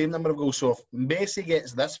score the same number of goals. So if Messi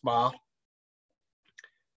gets this bar,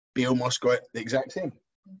 Bale must get the exact same.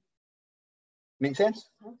 Make sense?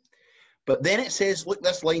 Mm-hmm. But then it says, look,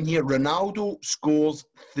 this line here, Ronaldo scores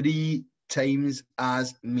 3 times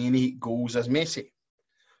as many goals as Messi.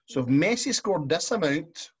 So if Messi scored this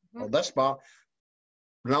amount, or this bar,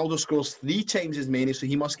 Ronaldo scores 3 times as many, so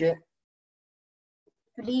he must get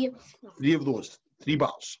 3 of those, 3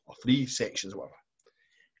 bars, or 3 sections, or whatever.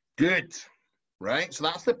 Good. Right, so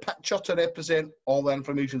that's the picture to represent all the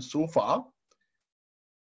information so far.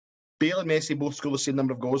 Bale and Messi both score the same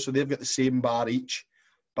number of goals, so they've got the same bar each.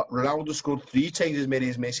 But Ronaldo scored 3 times as many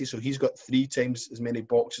as Messi, so he's got 3 times as many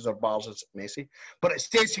boxes or bars as Messi. But it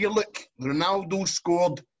says here, look, Ronaldo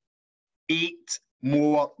scored 8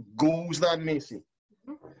 more goals than Messi.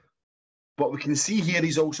 But we can see here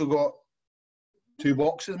he's also got 2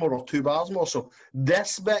 boxes more or 2 bars more. So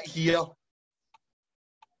this bit here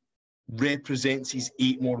represents his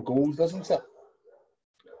 8 more goals, doesn't it?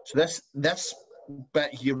 So this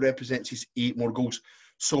bit here represents his 8 more goals.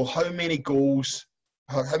 So how many goals,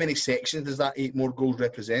 how many sections does that 8 more goals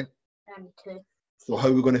represent? 2. So how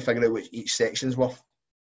are we going to figure out what each section's worth?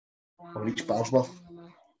 Or each bar's worth?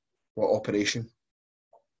 What operation?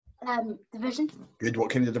 Division. Good.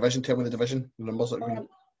 What kind of division? Tell me the division. The numbers that are going.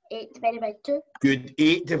 8 divided by 2. Good.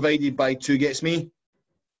 8 divided by 2 gets me?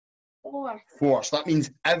 4. 4. So that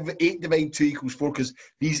means 8 divided 2 equals 4 because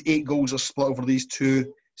these 8 goals are split over these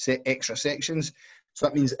 2 extra sections. So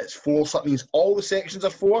that means it's 4. So that means all the sections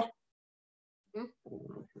are 4.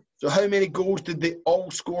 So how many goals did they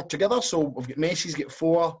all score together? So we've got Messi's get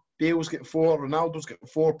 4, Bale's get 4, Ronaldo's get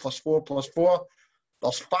 4 plus 4 plus 4.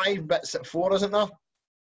 There's 5 bits at 4, isn't there?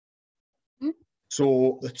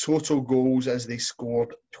 So the total goals is they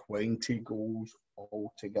scored 20 goals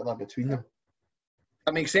all together between them.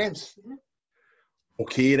 That makes sense?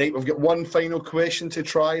 Okay, right, we've got one final question to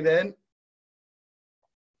try then.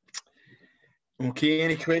 Okay,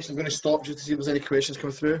 any questions? I'm going to stop just to see if there's any questions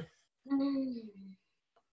come through.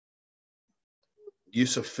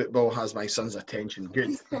 Use of football has my son's attention.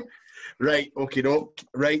 Good. Right, okay, no.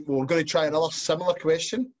 Right, well, we're going to try another similar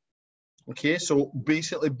question. Okay, so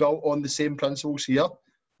basically built on the same principles here.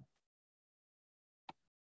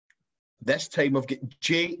 This time I've got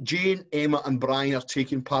Jane, Emma and Brian are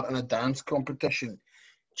taking part in a dance competition.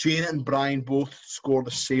 Jane and Brian both score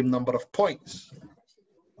the same number of points.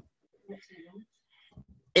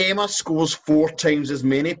 Emma scores 4 times as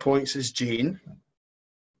many points as Jane.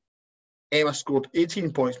 Emma scored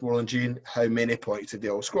 18 points more than Jane. How many points did they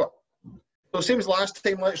all score? So same as last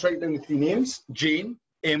time, let's write down the 3 names. Jane,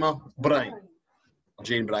 Emma, Brian.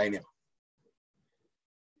 Jane, Brian, Emma.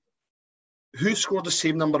 Who scored the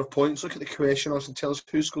same number of points? Look at the question also. Tell us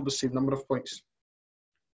who scored the same number of points.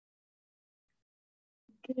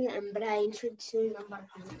 Jane and Brian scored the same number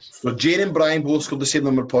of points. So Jane and Brian both scored the same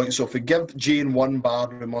number of points. So if we give Jane 1 bar,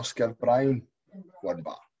 we must give Brian 1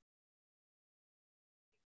 bar.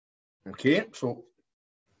 Okay, so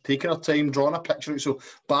taking our time, drawing a picture. So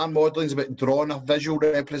bar modelling is about drawing a visual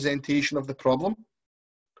representation of the problem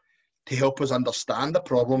to help us understand the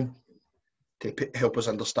problem, to help us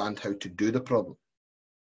understand how to do the problem.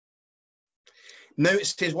 Now it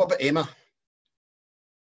says, what about Emma?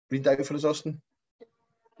 Read that out for us, Austin.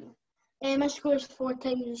 Emma scores 4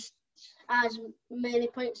 times as many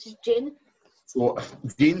points as Jane. So if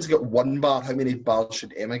Jane's got 1 bar, how many bars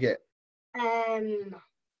should Emma get?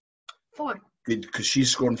 4. Good, because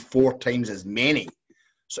she's scoring 4 times as many.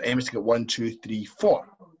 So Emma's got 1, 2, 3, 4.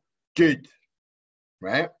 Good.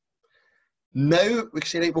 Right? Now we can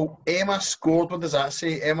say, right, well, Emma scored, what does that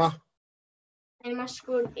say, Emma? Emma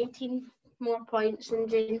scored 18 more points than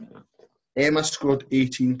Jane. Emma scored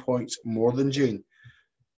 18 points more than Jane.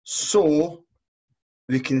 So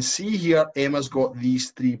we can see here Emma's got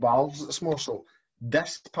these 3 bars that's more. So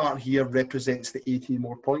this part here represents the 18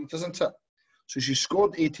 more points, doesn't it? So she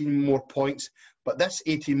scored 18 more points, but this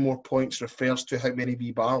 18 more points refers to how many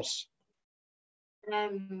wee bars?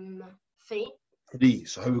 3. 3.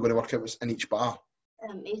 So how are we going to work out what's in each bar?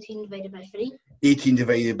 18 divided by 3. 18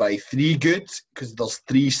 divided by 3, good, because there's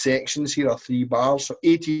 3 sections here, or 3 bars. So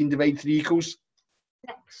 18 divided 3 equals?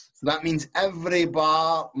 6. So that means every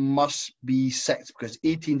bar must be 6, because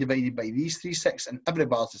 18 divided by these 3, 6, and every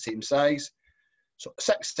bar is the same size. So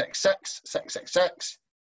 6, 6, 6, 6, 6, 6.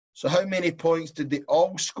 So how many points did they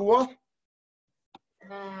all score?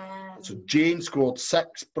 So Jane scored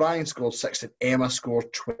 6, Brian scored 6, and Emma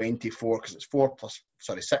scored 24, because it's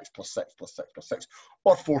 6 plus 6 plus 6 plus 6,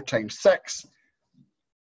 or 4 times 6.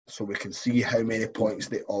 So we can see how many points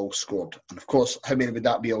they all scored. And of course, how many would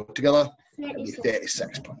that be altogether? 36.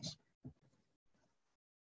 36 points.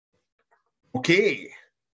 Okay.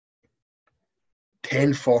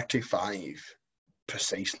 10:45,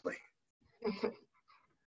 precisely.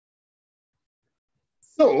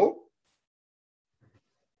 So,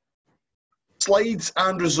 slides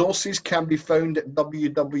and resources can be found at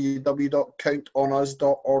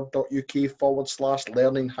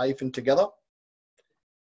www.countonus.org.uk/learning-together.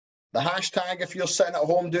 The hashtag, if you're sitting at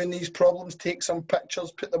home doing these problems, take some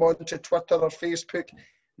pictures, put them onto Twitter or Facebook.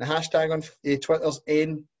 The hashtag on Twitter's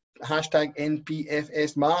hashtag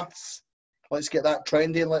NPFS maths. Let's get that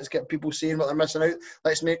trending. Let's get people seeing what they're missing out.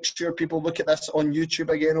 Let's make sure people look at this on YouTube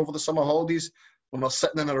again over the summer holidays when we're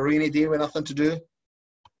sitting on a rainy day with nothing to do.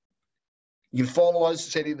 You can follow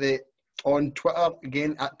us on Twitter,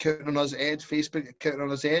 again, at Counting on Us Ed, Facebook at Counting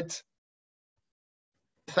on Us Ed.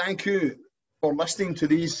 thank you for listening to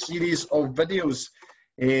these series of videos.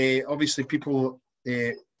 Obviously, people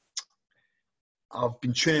have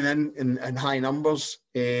been tuning in high numbers.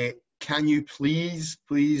 Can you please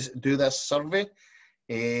do this survey?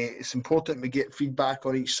 It's important we get feedback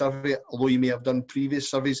on each survey, although you may have done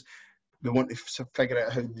previous surveys. We want to figure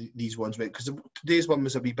out how these ones went, because today's one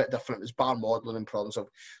was a wee bit different. It was bar modelling and problem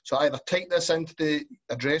solving. So either type this into the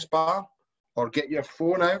address bar or get your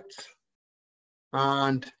phone out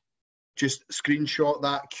and just screenshot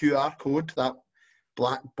that QR code, that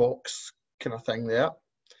black box kind of thing there.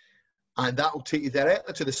 And that will take you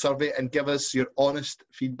directly to the survey and give us your honest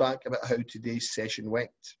feedback about how today's session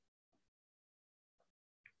went.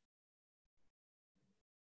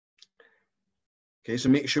 Okay, so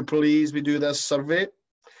make sure, please, we do this survey.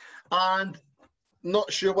 And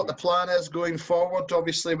not sure what the plan is going forward.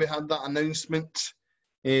 Obviously, we had that announcement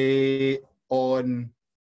on,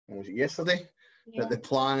 what was it, yesterday? Yeah. That the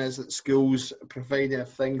plan is that schools, providing if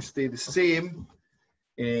things stay the same,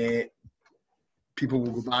 people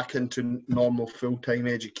will go back into normal full-time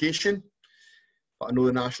education. But I know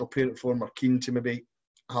the National Parent Forum are keen to maybe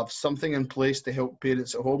have something in place to help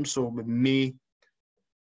parents at home, so we may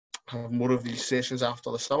have more of these sessions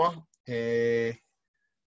after the summer.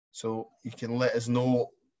 So you can let us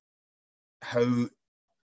know how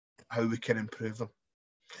we can improve them.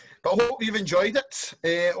 But I hope you've enjoyed it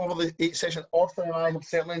over the 8 sessions. Austin and I have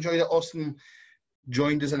certainly enjoyed it. Austin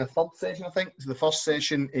joined us in the 3rd session, I think. So the 1st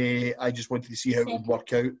session, I just wanted to see how it would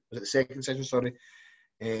work out. Was it the 2nd session, sorry?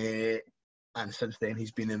 And since then,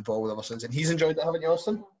 he's been involved ever since. And he's enjoyed it, haven't you,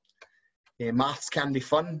 Austin? Maths can be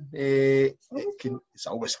fun. It's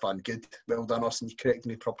always fun. Good. Well done, Austin. You corrected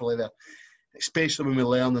me properly there. Especially when we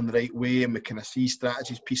learn in the right way and we kind of see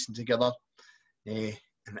strategies piecing together. And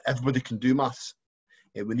everybody can do maths.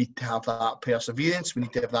 We need to have that perseverance. We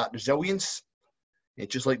need to have that resilience.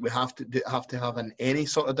 Just like we have to have in any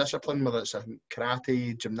sort of discipline, whether it's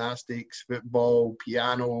karate, gymnastics, football,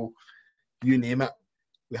 piano, you name it.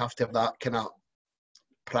 We have to have that kind of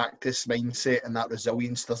practice mindset and that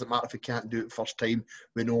resilience. Doesn't matter if we can't do it first time.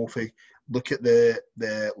 We know if we look at the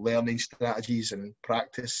learning strategies and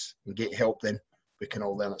practice and get help, then we can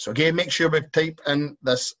all learn it. So again, make sure we type in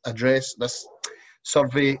this address, this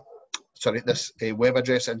survey, sorry, this web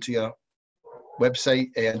address into your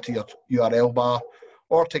website, into your URL bar,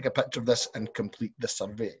 or take a picture of this and complete the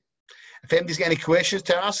survey. If anybody's got any questions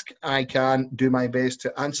to ask, I can do my best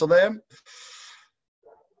to answer them.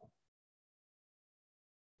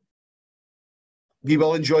 We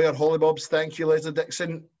will enjoy our hollybobs. Thank you, Leslie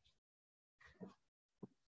Dixon.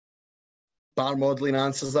 Bar modelling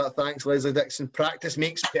answers that. Thanks, Leslie Dixon. Practice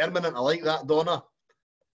makes permanent. I like that, Donna.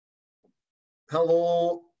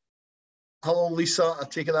 Hello. Hello, Lisa. I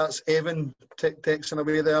take it that's Evan texting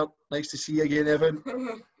away there. Nice to see you again, Evan.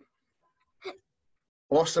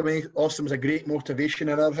 Awesome. Awesome was a great motivation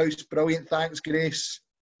in our house. Brilliant. Thanks, Grace.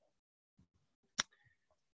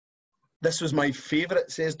 This was my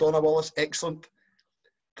favourite, says Donna Wallace. Excellent.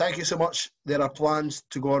 Thank you so much. There are plans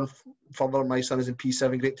to go on further. My son is in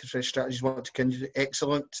P7. Great to fresh strategies. Want to continue.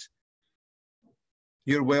 Excellent.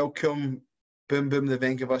 You're welcome. Boom, boom. The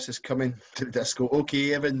Venkavas is coming to the disco.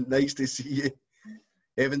 Okay, Evan. Nice to see you.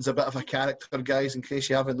 Evan's a bit of a character, guys. In case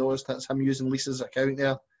you haven't noticed, that's him using Lisa's account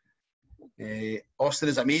there. Austin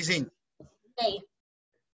is amazing. Hey.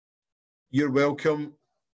 You're welcome.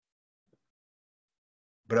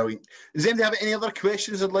 Brilliant. Does anybody have any other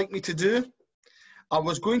questions they'd like me to do? I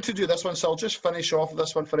was going to do this one, so I'll just finish off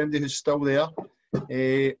this one for anybody who's still there.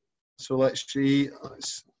 So let's see.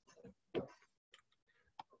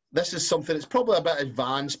 This is something that's probably a bit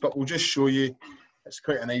advanced, but we'll just show you. It's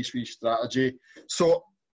quite a nice wee strategy. So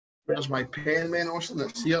where's my pen, man, Austin?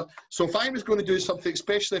 That's here. So if I was going to do something,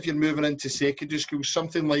 especially if you're moving into secondary school,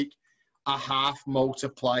 something like a half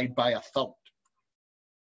multiplied by a third.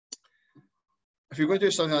 If you're going to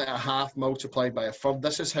do something like a half multiplied by a third,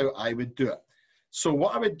 this is how I would do it. So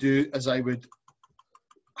what I would do is I would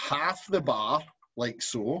half the bar, like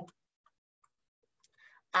so,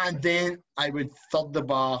 and then I would third the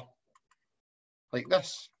bar like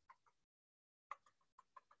this.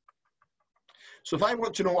 So if I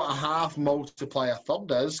want to know what a half multiply a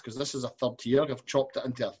third is, because this is a third here, I've chopped it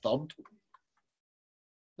into a third.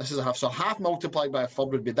 This is a half. So half multiplied by a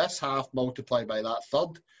third would be this half multiplied by that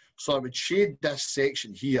third. So I would shade this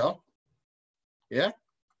section here. Yeah?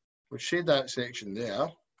 We'll shade that section there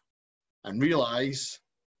and realise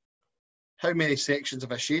how many sections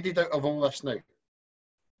have I shaded out of all this now?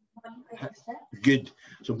 Good.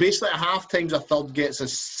 So basically a half times a third gets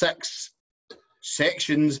us 6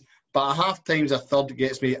 sections, but a half times a third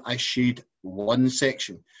gets me I shade 1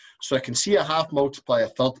 section. So I can see a half multiply a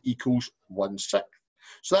third equals 1/6.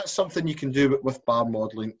 So that's something you can do with bar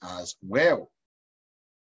modelling as well.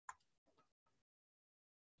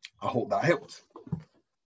 I hope that helped.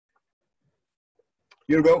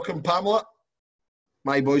 You're welcome, Pamela.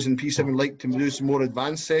 My boys in P7 like to do some more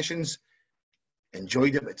advanced sessions.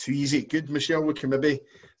 Enjoyed it, but too easy. Good, Michelle. We can maybe,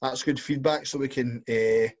 that's good feedback, so we can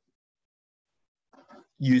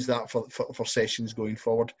use that for sessions going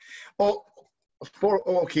forward.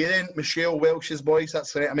 Okay then, Michelle Welsh's boys.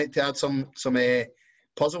 That's right. I meant to add some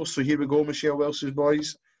puzzles. So here we go, Michelle Welsh's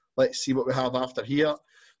boys. Let's see what we have after here.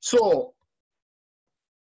 So.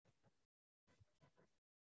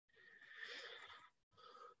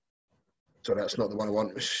 Sorry, that's not the one I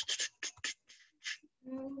want.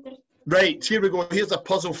 Right, here we go. Here's a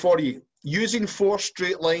puzzle for you. Using 4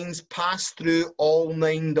 straight lines, pass through all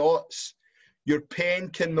 9 dots. Your pen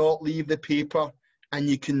cannot leave the paper and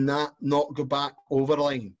you cannot not go back over a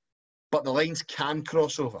line. But the lines can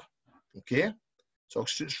cross over. Okay? So I'll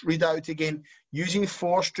just read out again. Using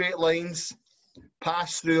 4 straight lines,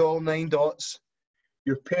 pass through all 9 dots.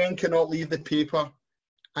 Your pen cannot leave the paper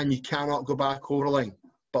and you cannot go back over a line.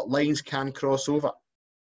 But lines can cross over.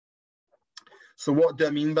 So what do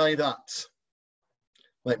I mean by that?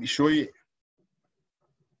 Let me show you.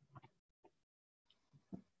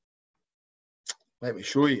 Let me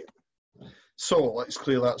show you. So let's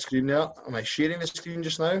clear that screen there. Am I sharing the screen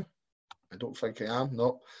just now? I don't think I am,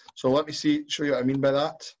 no. So let me show you what I mean by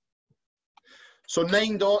that. So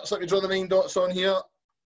 9 dots, let me draw the 9 dots on here.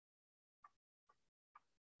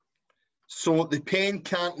 So the pen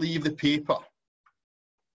can't leave the paper.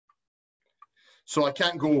 So I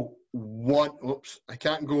can't go 1, I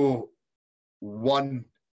can't go 1,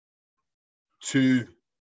 2,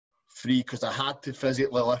 3, because I had to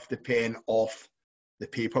physically lift the pen off the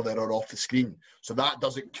paper there or off the screen. So that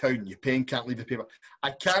doesn't count. Your pen can't leave the paper.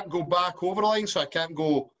 I can't go back over a line, so I can't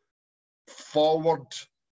go forward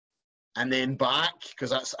and then back, because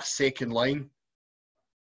that's a second line.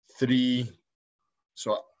 3.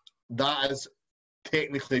 So that is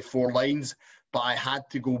technically 4 lines. But I had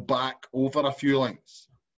to go back over a few lines.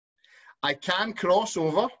 I can cross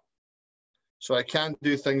over, so I can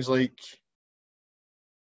do things like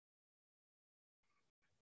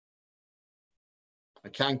I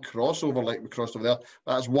can cross over like we crossed over there.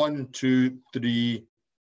 That's 1, 2, 3,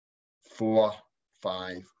 4,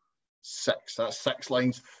 5, 6. That's 6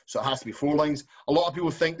 lines, so it has to be 4 lines. A lot of people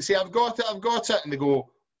think, see, I've got it, and they go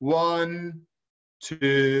 1,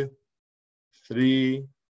 2, 3,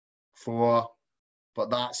 4. But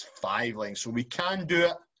that's 5 lines. So we can do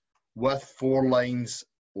it with 4 lines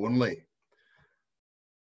only.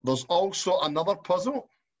 There's also another puzzle.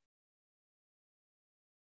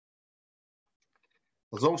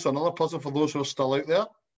 There's also another puzzle for those who are still out there.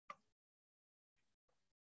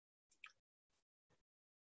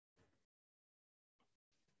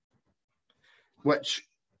 Which,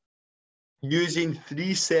 using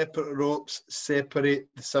 3 separate ropes, separate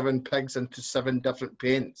the 7 pigs into 7 different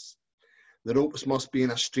pens. The ropes must be in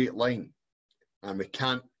a straight line, and we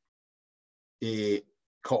can't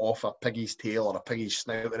cut off a piggy's tail or a piggy's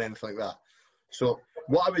snout or anything like that. So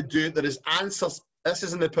what I would do, there is answers. This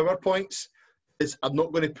is in the PowerPoints. I'm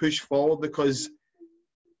not going to push forward because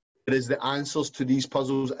there is the answers to these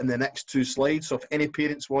puzzles in the next 2 slides. So if any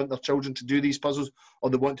parents want their children to do these puzzles or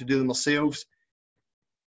they want to do them themselves,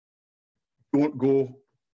 don't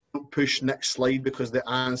push next slide because the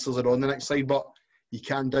answers are on the next slide. But you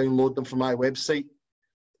can download them from my website.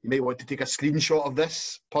 You might want to take a screenshot of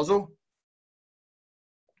this puzzle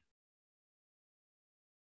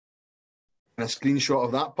and a screenshot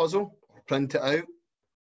of that puzzle, or print it out.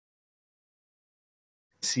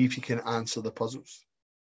 See if you can answer the puzzles.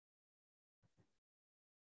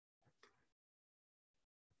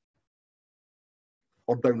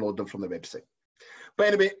 Or download them from the website. But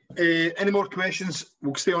anyway, any more questions?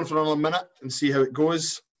 We'll stay on for another minute and see how it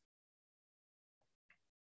goes.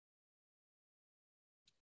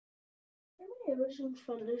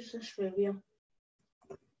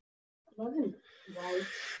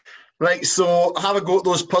 Right, so have a go at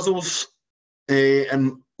those puzzles,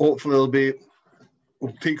 and hopefully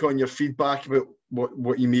we'll take on your feedback about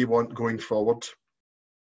what you may want going forward.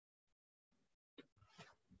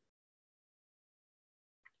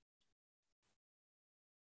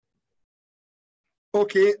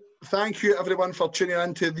 Okay, thank you everyone for tuning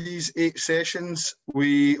in to these 8 sessions.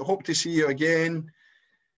 We hope to see you again,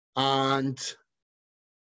 and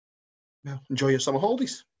enjoy your summer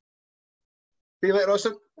holidays. See you later,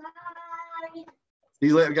 Austin. Bye. See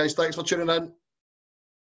you later, guys. Thanks for tuning in.